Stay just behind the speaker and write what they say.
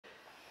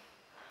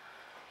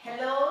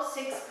Hello,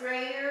 6th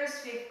graders,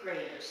 5th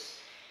graders.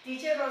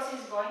 Teacher Rosie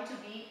is going to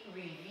be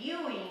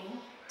reviewing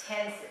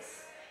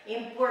tenses,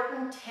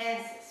 important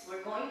tenses.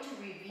 We're going to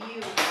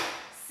review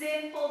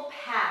simple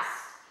past,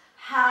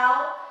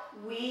 how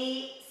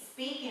we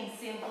speak in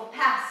simple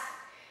past.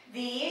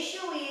 The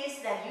issue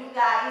is that you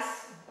guys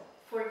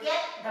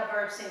forget the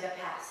verbs in the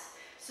past.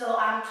 So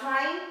I'm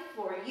trying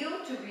for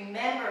you to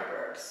remember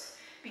verbs,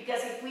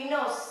 because if we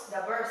know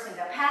the verbs in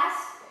the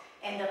past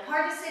and the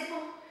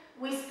participle,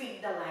 we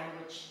speak the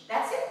language.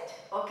 That's it,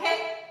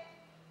 okay?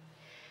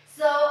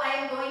 So I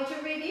am going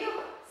to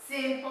review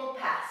simple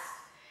past.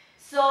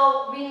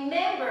 So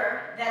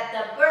remember that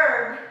the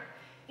verb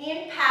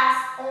in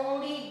past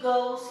only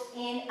goes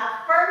in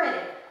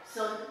affirmative.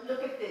 So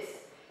look at this.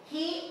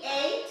 He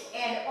ate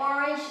an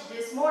orange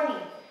this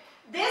morning.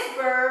 This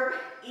verb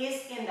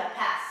is in the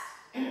past.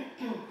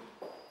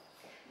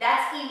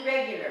 That's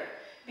irregular,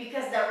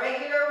 because the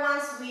regular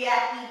ones we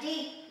add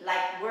ed,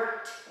 like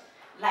worked,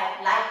 like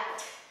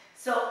liked.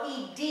 So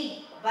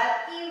ed,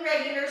 but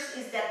irregulars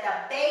is that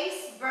the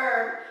base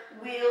verb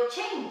will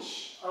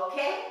change,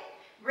 okay?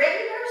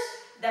 Regulars,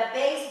 the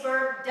base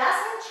verb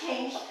doesn't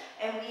change,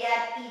 and we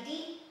add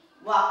ed,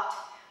 walked,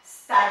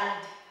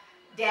 studied,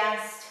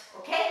 danced,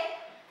 okay?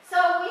 So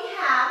we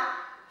have,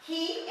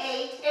 he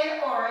ate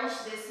an orange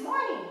this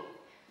morning.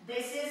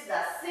 This is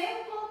the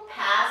simple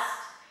past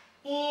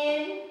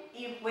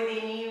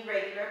with an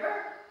irregular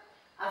verb.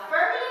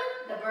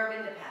 Affirmative, the verb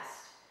in the past.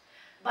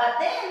 But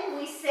then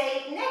we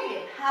say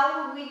negative.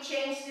 How would we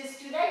change this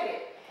to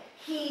negative?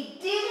 He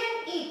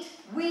didn't eat.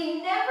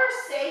 We never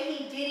say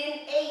he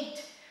didn't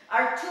eat.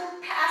 Our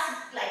two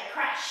pasts like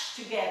crash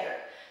together.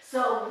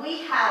 So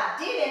we have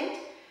didn't.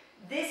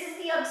 This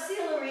is the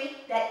auxiliary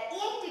that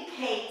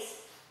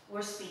indicates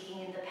we're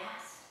speaking in the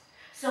past.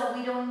 So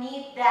we don't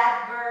need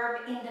that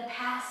verb in the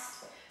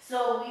past.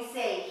 So we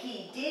say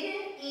he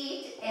didn't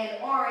eat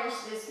an orange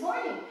this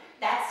morning.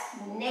 That's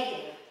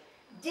negative.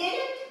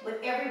 Didn't with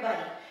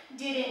everybody.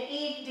 Didn't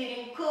eat,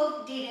 didn't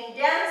cook, didn't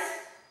dance,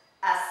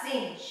 a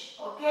cinch,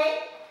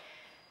 okay?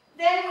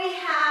 Then we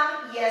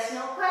have yes,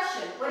 no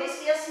question. What is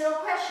yes, no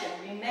question?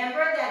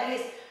 Remember that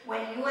is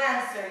when you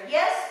answer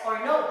yes or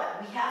no,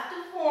 but we have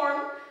to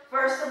form,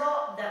 first of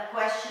all, the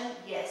question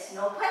yes,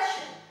 no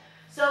question.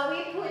 So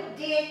we put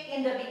did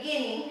in the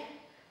beginning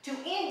to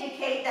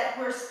indicate that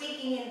we're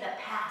speaking in the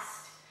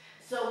past.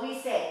 So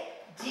we say,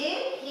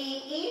 did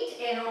he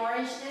eat an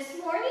orange this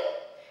morning?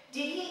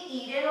 Did he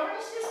eat an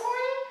orange this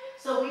morning?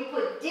 So we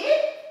put did,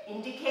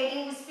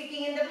 indicating we're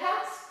speaking in the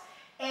past,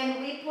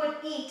 and we put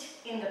eat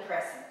in the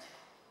present.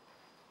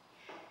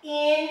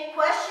 In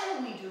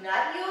question, we do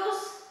not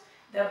use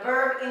the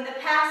verb in the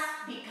past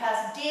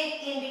because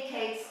did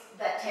indicates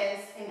the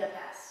tense in the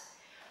past.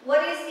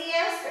 What is the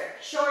answer?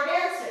 Short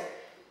answer.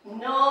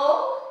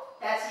 No,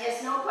 that's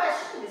yes, no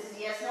question. This is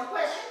yes, no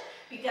question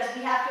because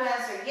we have to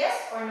answer yes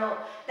or no.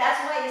 That's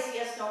why it's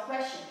yes, no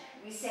question.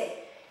 We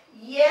say,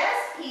 yes,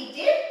 he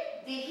did.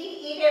 Did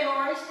he eat an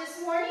orange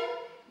this morning?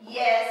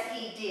 Yes,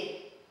 he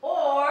did.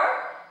 Or,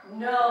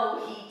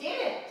 no, he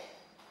didn't.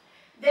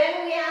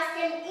 Then we ask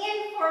an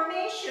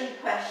information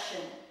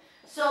question.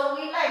 So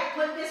we like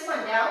put this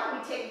one down,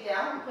 we take it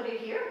down, we put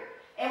it here,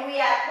 and we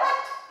add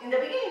what? In the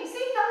beginning,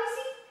 see how we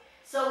see?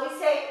 So we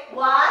say,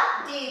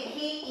 what did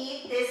he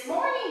eat this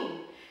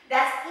morning?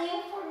 That's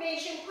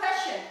information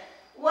question.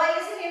 Why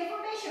is it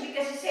information?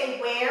 Because you say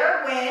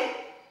where, when,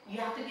 you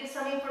have to give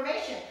some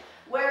information.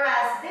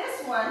 Whereas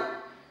this one,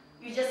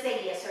 you just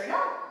say yes or no,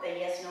 the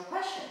yes, no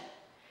question.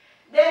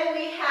 Then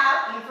we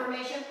have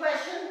information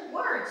question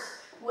words.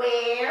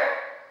 Where,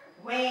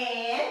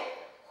 when,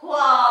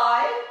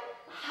 why,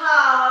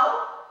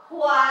 how,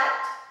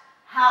 what,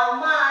 how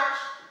much,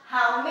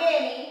 how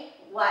many,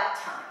 what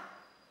time.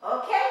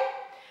 Okay?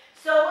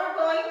 So we're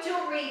going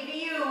to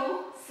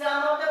review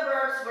some of the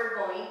verbs we're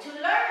going to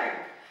learn.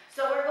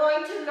 So we're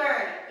going to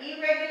learn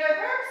irregular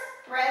verbs,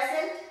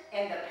 present,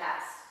 and the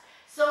past.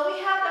 So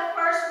we have the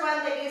first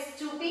one that is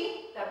to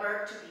be, the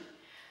verb to be.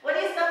 What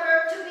is the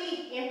verb to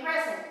be in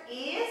present?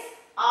 Is,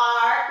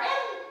 are,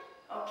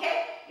 and.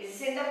 Okay? This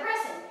is in the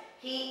present.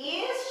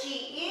 He is,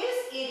 she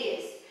is, it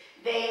is.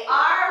 They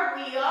are,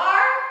 we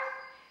are,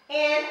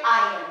 and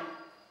I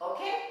am.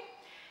 Okay?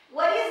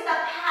 What is the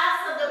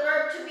past of the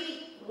verb to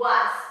be?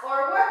 Was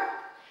or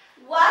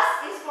were.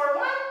 Was is for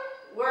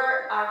one,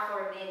 were are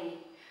for many.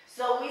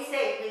 So we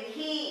say with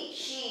he,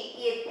 she,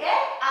 it, and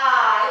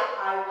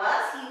I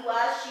was, he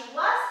was, she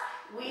was,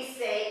 we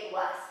say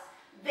was.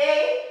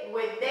 They,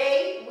 with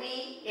they,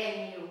 we,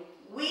 and you.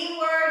 We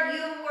were,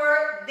 you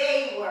were,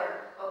 they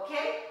were.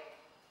 Okay?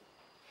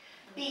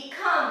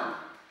 Become.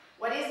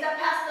 What is the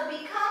past of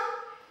become?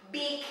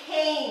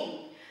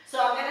 Became.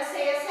 So I'm going to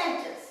say a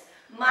sentence.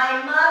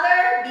 My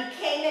mother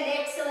became an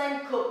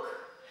excellent cook.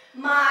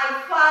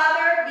 My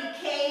father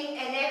became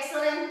an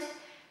excellent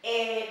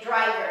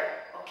driver.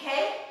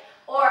 Okay?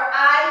 Or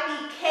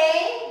I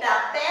became the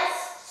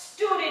best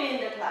student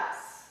in the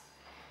class.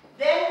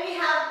 Then we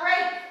have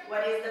break.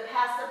 What is the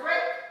past of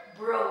break?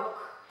 Broke.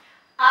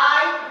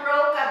 I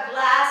broke a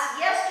glass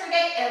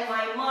yesterday and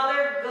my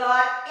mother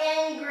got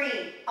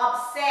angry,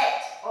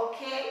 upset,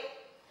 okay?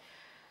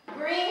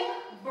 Bring,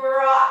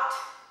 brought.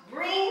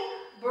 Bring,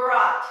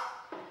 brought.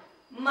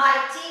 My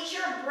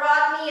teacher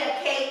brought me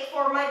a cake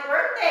for my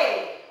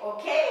birthday.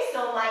 Okay,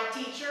 so my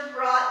teacher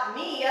brought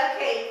me a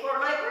cake for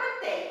my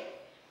birthday.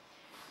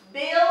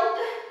 Build,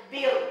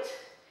 built.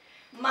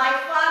 My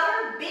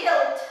father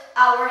built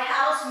our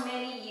house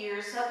many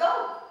years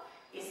ago.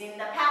 It's in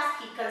the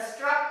past. He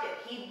constructed.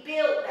 He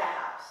built the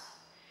house.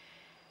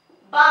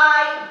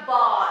 Buy,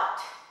 bought.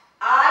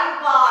 I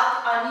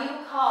bought a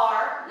new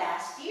car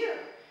last year.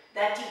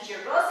 That teacher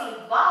Rosie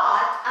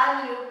bought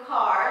a new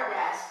car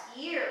last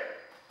year.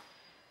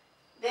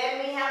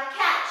 Then we have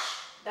catch.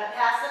 The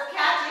passive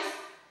catch is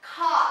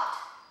caught,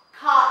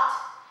 caught.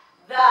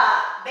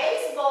 The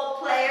baseball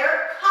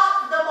player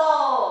caught the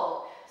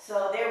ball.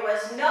 So there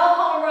was no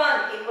home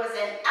run. It was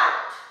an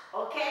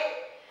out, okay?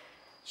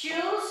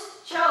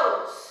 Choose,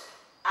 chose.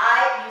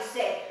 You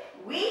say,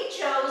 we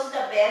chose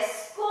the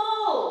best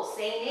school.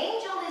 St.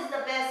 Angel is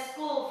the best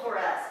school for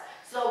us.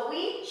 So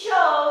we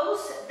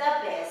chose the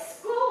best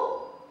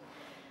school.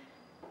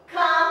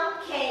 Come,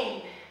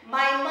 came.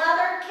 My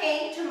mother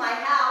came to my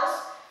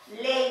house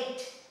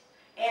late,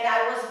 and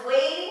I was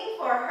waiting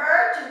for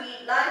her to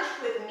eat lunch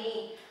with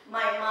me.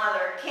 My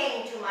mother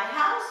came to my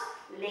house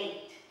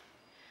late.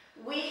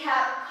 We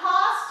have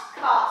cost,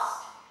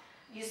 cost.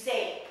 You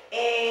say,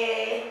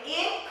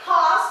 it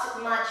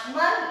cost much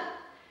money.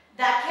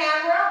 The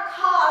camera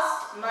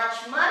cost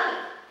much money.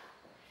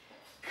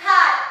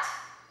 Cut,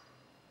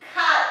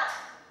 cut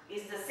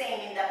is the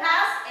same in the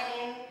past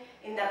and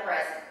in the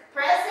present.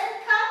 Present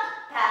cut,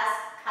 past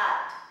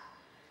cut.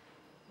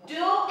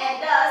 Do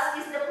and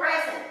does is the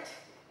present.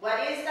 What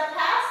is the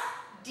past?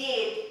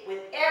 Did,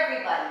 with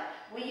everybody.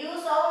 We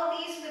use all of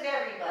these with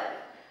everybody.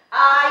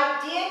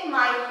 I did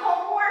my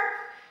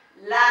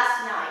homework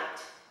last night.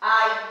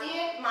 I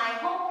did my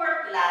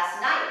homework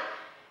last night.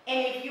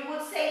 And if you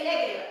would say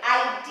negative,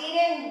 I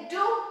didn't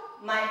do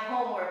my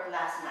homework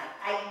last night.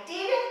 I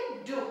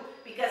didn't do,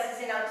 because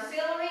it's an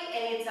auxiliary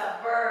and it's a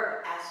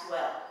verb as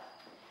well.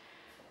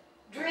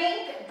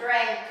 Drink,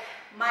 drank.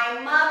 My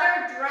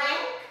mother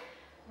drank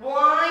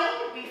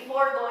wine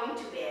before going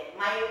to bed.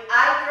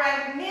 I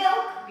drank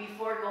milk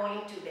before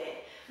going to bed.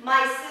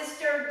 My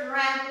sister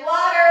drank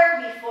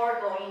water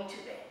before going to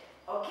bed.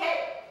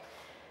 Okay?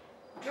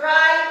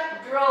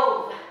 Drive,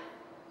 drove.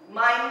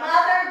 My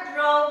mother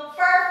drove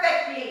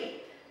perfectly.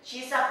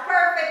 She's a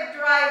perfect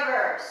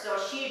driver, so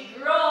she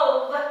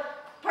drove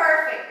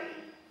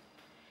perfectly.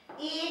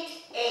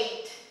 Eat,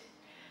 ate.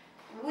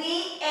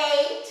 We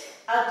ate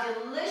a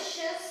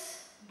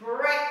delicious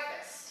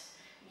breakfast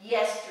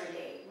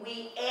yesterday.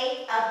 We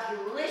ate a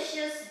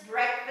delicious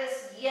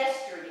breakfast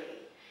yesterday.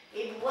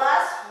 It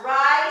was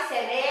rice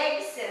and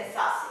eggs and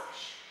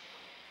sausage.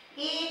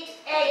 Eat,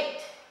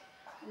 ate.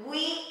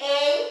 We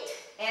ate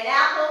an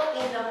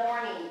apple in the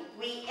morning.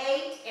 We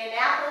ate an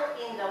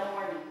apple in the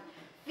morning.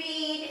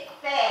 Feed,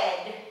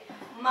 fed.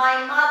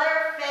 My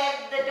mother fed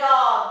the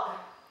dog.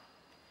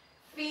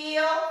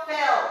 Feel,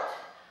 felt.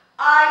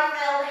 I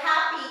felt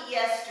happy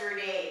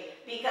yesterday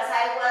because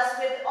I was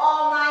with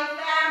all my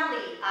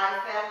family.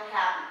 I felt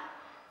happy.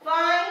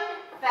 Find,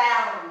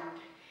 found.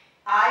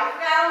 I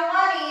found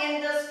money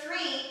in the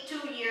street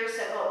 2 years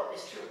ago.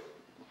 It's true.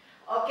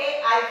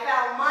 Okay, I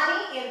found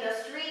money in the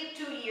street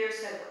 2 years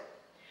ago.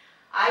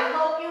 I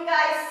hope you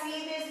guys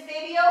see this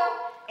video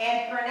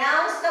and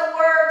pronounce the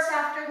words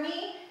after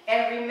me.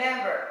 And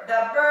remember,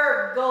 the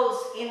verb goes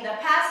in the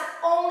past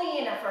only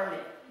in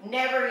affirmative.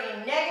 Never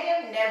in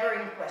negative, never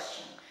in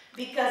question.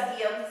 Because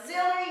the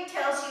auxiliary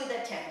tells you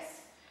the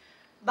tense.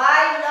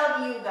 Bye,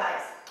 love you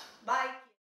guys. Bye.